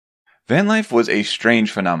Van life was a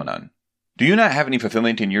strange phenomenon. Do you not have any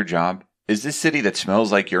fulfillment in your job? Is this city that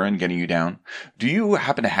smells like urine getting you down? Do you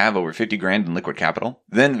happen to have over 50 grand in liquid capital?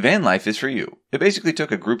 Then van life is for you. It basically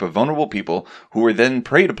took a group of vulnerable people who were then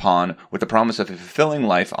preyed upon with the promise of a fulfilling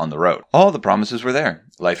life on the road. All the promises were there.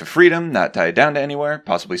 Life of freedom, not tied down to anywhere,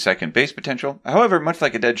 possibly second base potential. However, much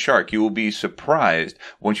like a dead shark, you will be surprised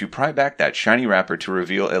once you pry back that shiny wrapper to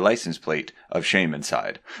reveal a license plate of shame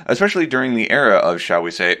inside. Especially during the era of, shall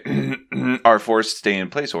we say, our forced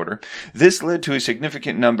stay-in-place order. This led to a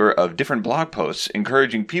significant number of different blog posts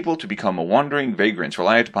encouraging people to become wandering vagrants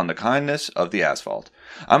reliant upon the kindness of the asphalt.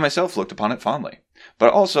 I myself looked upon it fondly.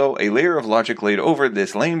 But also, a layer of logic laid over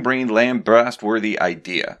this lame-brained, lambast-worthy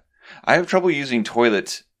idea. I have trouble using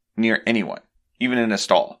toilets near anyone, even in a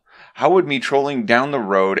stall. How would me trolling down the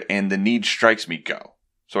road and the need strikes me go?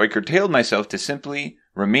 So I curtailed myself to simply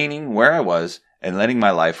remaining where I was and letting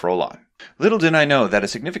my life roll on. Little did I know that a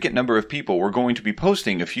significant number of people were going to be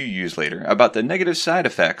posting a few years later about the negative side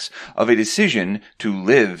effects of a decision to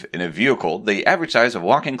live in a vehicle the average size of a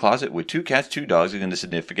walk-in closet with 2 cats, 2 dogs, and a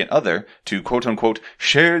significant other to quote-unquote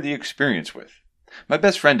share the experience with. My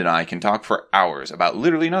best friend and I can talk for hours about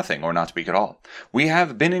literally nothing or not speak at all. We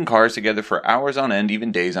have been in cars together for hours on end,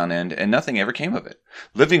 even days on end, and nothing ever came of it.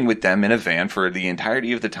 Living with them in a van for the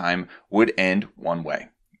entirety of the time would end one way.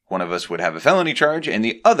 One of us would have a felony charge, and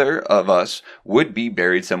the other of us would be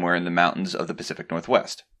buried somewhere in the mountains of the Pacific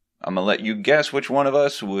Northwest. I'm gonna let you guess which one of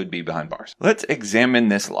us would be behind bars. Let's examine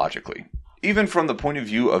this logically, even from the point of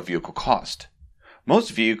view of vehicle cost.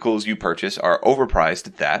 Most vehicles you purchase are overpriced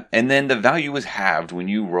at that, and then the value is halved when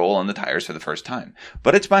you roll on the tires for the first time.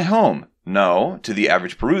 But it's my home. No, to the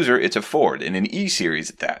average peruser, it's a Ford, and an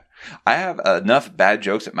E-Series at that. I have enough bad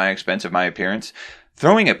jokes at my expense of my appearance.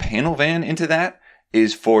 Throwing a panel van into that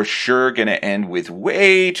is for sure going to end with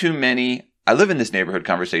way too many I live in this neighborhood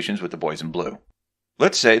conversations with the boys in blue.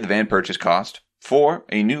 Let's say the van purchase cost for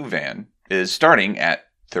a new van is starting at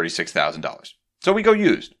 $36,000. So we go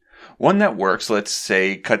used. One that works, let's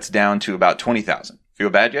say, cuts down to about $20,000. Feel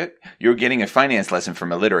bad yet? You're getting a finance lesson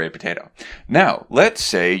from a literary potato. Now, let's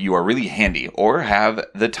say you are really handy or have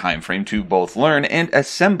the time frame to both learn and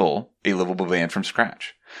assemble a livable van from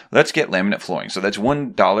scratch. Let's get laminate flooring. So that's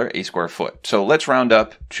 $1 a square foot. So let's round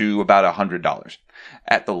up to about $100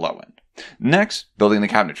 at the low end. Next, building the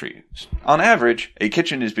cabinetry. On average, a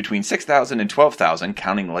kitchen is between $6,000 and $12,000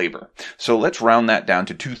 counting labor. So let's round that down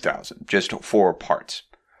to $2,000 just for parts.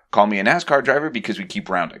 Call me a NASCAR driver because we keep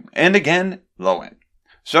rounding. And again, low end.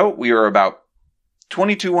 So we are about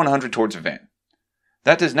 $2,100 towards a van.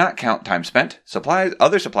 That does not count time spent, supplies,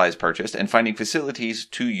 other supplies purchased, and finding facilities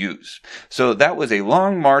to use. So that was a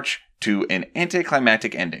long march to an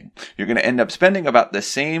anticlimactic ending. You're going to end up spending about the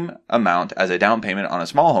same amount as a down payment on a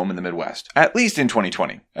small home in the Midwest. At least in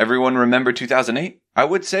 2020. Everyone remember 2008? I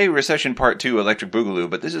would say Recession Part 2 Electric Boogaloo,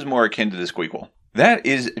 but this is more akin to the squeakquel. That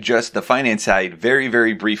is just the finance side very,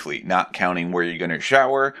 very briefly, not counting where you're going to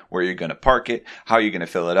shower, where you're going to park it, how you're going to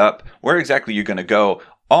fill it up, where exactly you're going to go,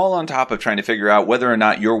 all on top of trying to figure out whether or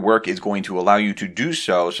not your work is going to allow you to do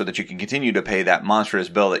so that you can continue to pay that monstrous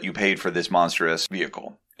bill that you paid for this monstrous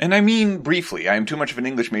vehicle. And I mean briefly, I am too much of an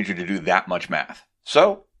English major to do that much math.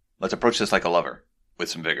 So, let's approach this like a lover, with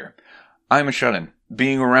some vigor. I'm a shut-in.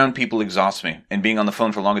 Being around people exhausts me, and being on the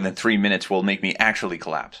phone for longer than 3 minutes will make me actually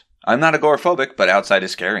collapse. I'm not agoraphobic, but outside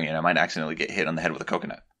is scary and I might accidentally get hit on the head with a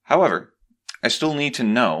coconut. However, I still need to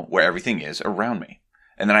know where everything is around me,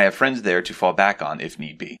 and then I have friends there to fall back on if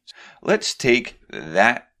need be. Let's take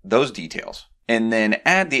those details, and then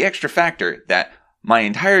add the extra factor that my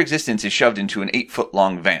entire existence is shoved into an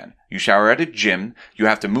 8-foot-long van. You shower at a gym, you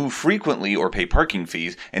have to move frequently or pay parking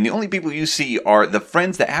fees, and the only people you see are the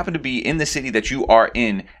friends that happen to be in the city that you are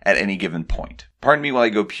in at any given point. Pardon me while I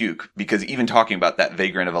go puke, because even talking about that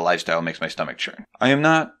vagrant of a lifestyle makes my stomach churn. I am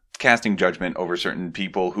not casting judgment over certain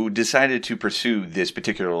people who decided to pursue this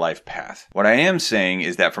particular life path. What I am saying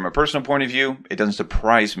is that from a personal point of view, it doesn't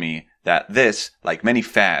surprise me that this, like many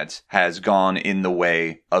fads, has gone in the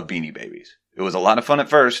way of Beanie Babies. It was a lot of fun at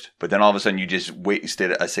first, but then all of a sudden you just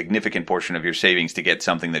wasted a significant portion of your savings to get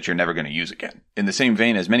something that you're never going to use again. In the same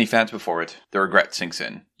vein as many fads before it, the regret sinks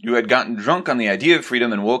in. You had gotten drunk on the idea of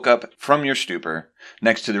freedom and woke up from your stupor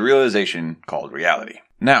next to the realization called reality.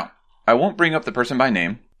 Now, I won't bring up the person by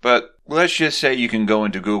name, but let's just say you can go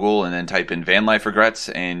into Google and then type in van life regrets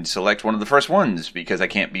and select one of the first ones because I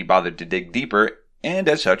can't be bothered to dig deeper And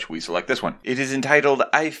as such, we select this one. It is entitled,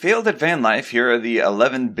 I failed at van life. Here are the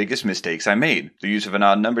 11 biggest mistakes I made. The use of an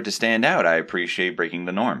odd number to stand out. I appreciate breaking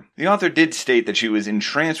the norm. The author did state that she was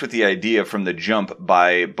entranced with the idea from the jump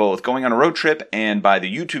by both going on a road trip and by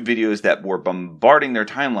the YouTube videos that were bombarding their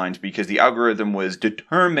timelines because the algorithm was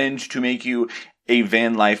determined to make you a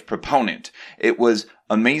van life proponent. It was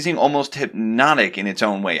amazing, almost hypnotic in its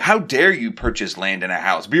own way. How dare you purchase land in a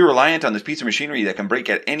house? Be reliant on this piece of machinery that can break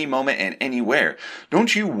at any moment and anywhere.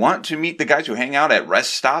 Don't you want to meet the guys who hang out at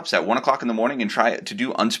rest stops at 1 o'clock in the morning and try to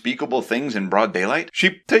do unspeakable things in broad daylight?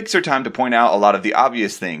 She takes her time to point out a lot of the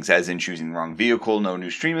obvious things, as in choosing the wrong vehicle, no new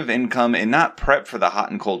stream of income, and not prep for the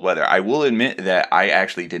hot and cold weather. I will admit that I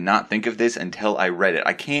actually did not think of this until I read it.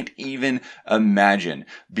 I can't even imagine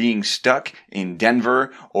being stuck in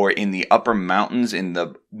Denver or in the upper mountains in the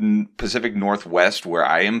Pacific Northwest, where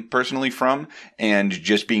I am personally from, and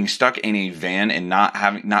just being stuck in a van and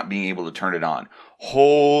not being able to turn it on.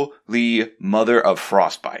 Holy mother of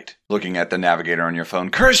frostbite. Looking at the navigator on your phone,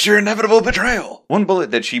 curse your inevitable betrayal. One bullet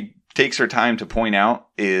that she takes her time to point out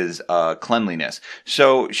is cleanliness.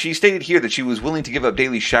 So she stated here that she was willing to give up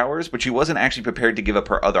daily showers, but she wasn't actually prepared to give up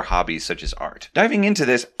her other hobbies such as art. Diving into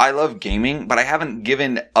this, I love gaming, but I haven't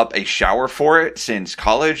given up a shower for it since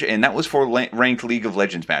college, and that was for ranked League of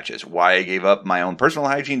Legends matches. Why I gave up my own personal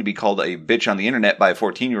hygiene to be called a bitch on the internet by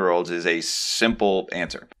 14-year-olds is a simple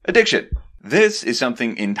answer. Addiction. This is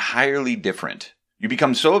something entirely different. You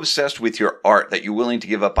become so obsessed with your art that you're willing to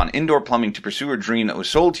give up on indoor plumbing to pursue a dream that was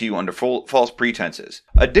sold to you under false pretenses.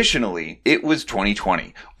 Additionally, it was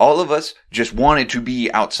 2020. All of us just wanted to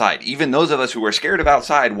be outside. Even those of us who were scared of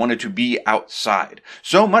outside wanted to be outside.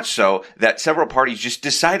 So much so that several parties just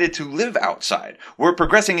decided to live outside. We're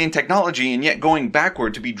progressing in technology and yet going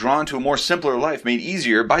backward to be drawn to a more simpler life made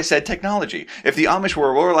easier by said technology. If the Amish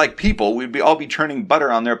were more like people, we'd all be churning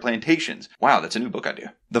butter on their plantations. Wow, that's a new book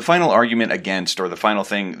idea. The final argument against, or the final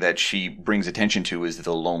thing that she brings attention to, is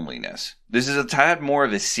the loneliness. This is a tad more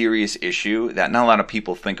of a serious issue that not a lot of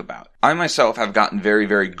people think about. I myself have gotten very,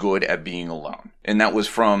 very good at being alone. And that was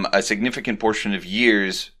from a significant portion of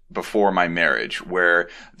years before my marriage, where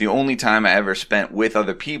the only time I ever spent with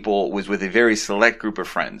other people was with a very select group of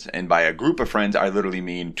friends. And by a group of friends, I literally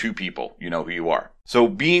mean 2 people. You know who you are. So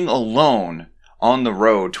being alone on the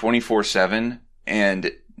road 24/7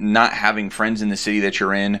 and not having friends in the city that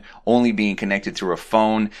you're in, only being connected through a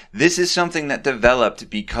phone. This is something that developed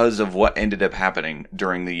because of what ended up happening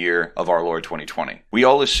during the year of our Lord 2020. We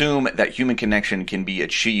all assume that human connection can be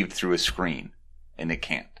achieved through a screen, and it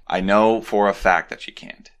can't. I know for a fact that you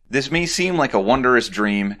can't. This may seem like a wondrous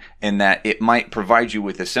dream in that it might provide you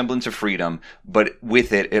with a semblance of freedom, but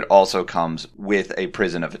with it, it also comes with a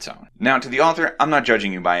prison of its own. Now, to the author, I'm not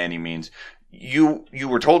judging you by any means. You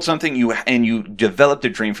were told something and you developed a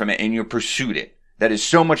dream from it and you pursued it. That is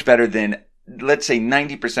so much better than, let's say,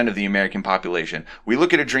 90% of the American population. We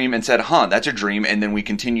look at a dream and said, that's a dream. And then we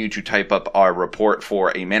continue to type up our report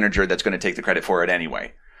for a manager that's going to take the credit for it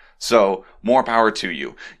anyway. So more power to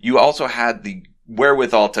you. You also had the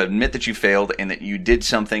wherewithal to admit that you failed and that you did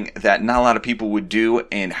something that not a lot of people would do,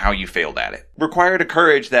 and how you failed at it. Required a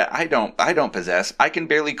courage that I don't possess. I can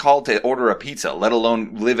barely call to order a pizza, let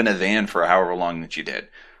alone live in a van for however long that you did.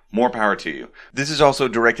 More power to you. This is also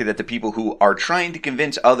directed at the people who are trying to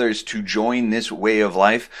convince others to join this way of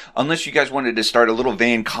life. Unless you guys wanted to start a little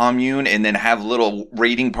van commune and then have little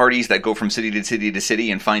raiding parties that go from city to city to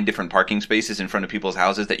city and find different parking spaces in front of people's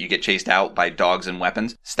houses that you get chased out by dogs and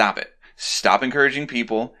weapons. Stop it. Stop encouraging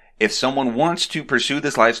people. If someone wants to pursue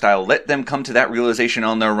this lifestyle, let them come to that realization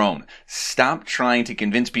on their own. Stop trying to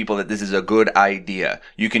convince people that this is a good idea.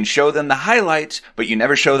 You can show them the highlights, but you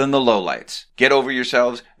never show them the lowlights. Get over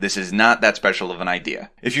yourselves. This is not that special of an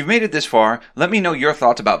idea. If you've made it this far, let me know your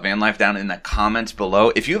thoughts about van life down in the comments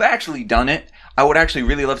below. If you've actually done it, I would actually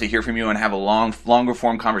really love to hear from you and have a longer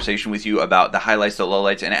form conversation with you about the highlights, the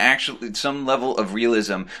lowlights, and actually some level of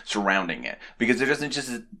realism surrounding it. Because there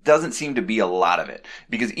doesn't seem to be a lot of it.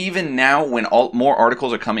 Because even now, when more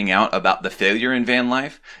articles are coming out about the failure in van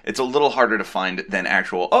life, it's a little harder to find than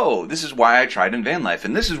actual, this is why I tried in van life,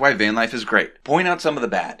 and this is why van life is great. Point out some of the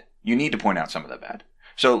bad. You need to point out some of the bad.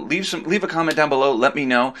 So leave a comment down below. Let me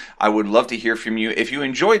know. I would love to hear from you. If you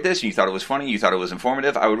enjoyed this and you thought it was funny, you thought it was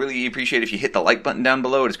informative, I would really appreciate if you hit the like button down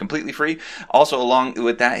below. It is completely free. Also, along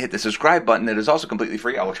with that, hit the subscribe button. It is also completely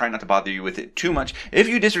free. I will try not to bother you with it too much. If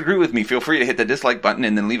you disagree with me, feel free to hit the dislike button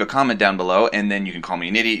and then leave a comment down below. And then you can call me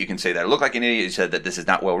an idiot. You can say that I look like an idiot. You said that this is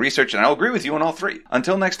not well researched, and I'll agree with you on all 3.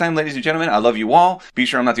 Until next time, ladies and gentlemen, I love you all. Be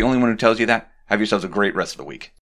sure I'm not the only one who tells you that. Have yourselves a great rest of the week.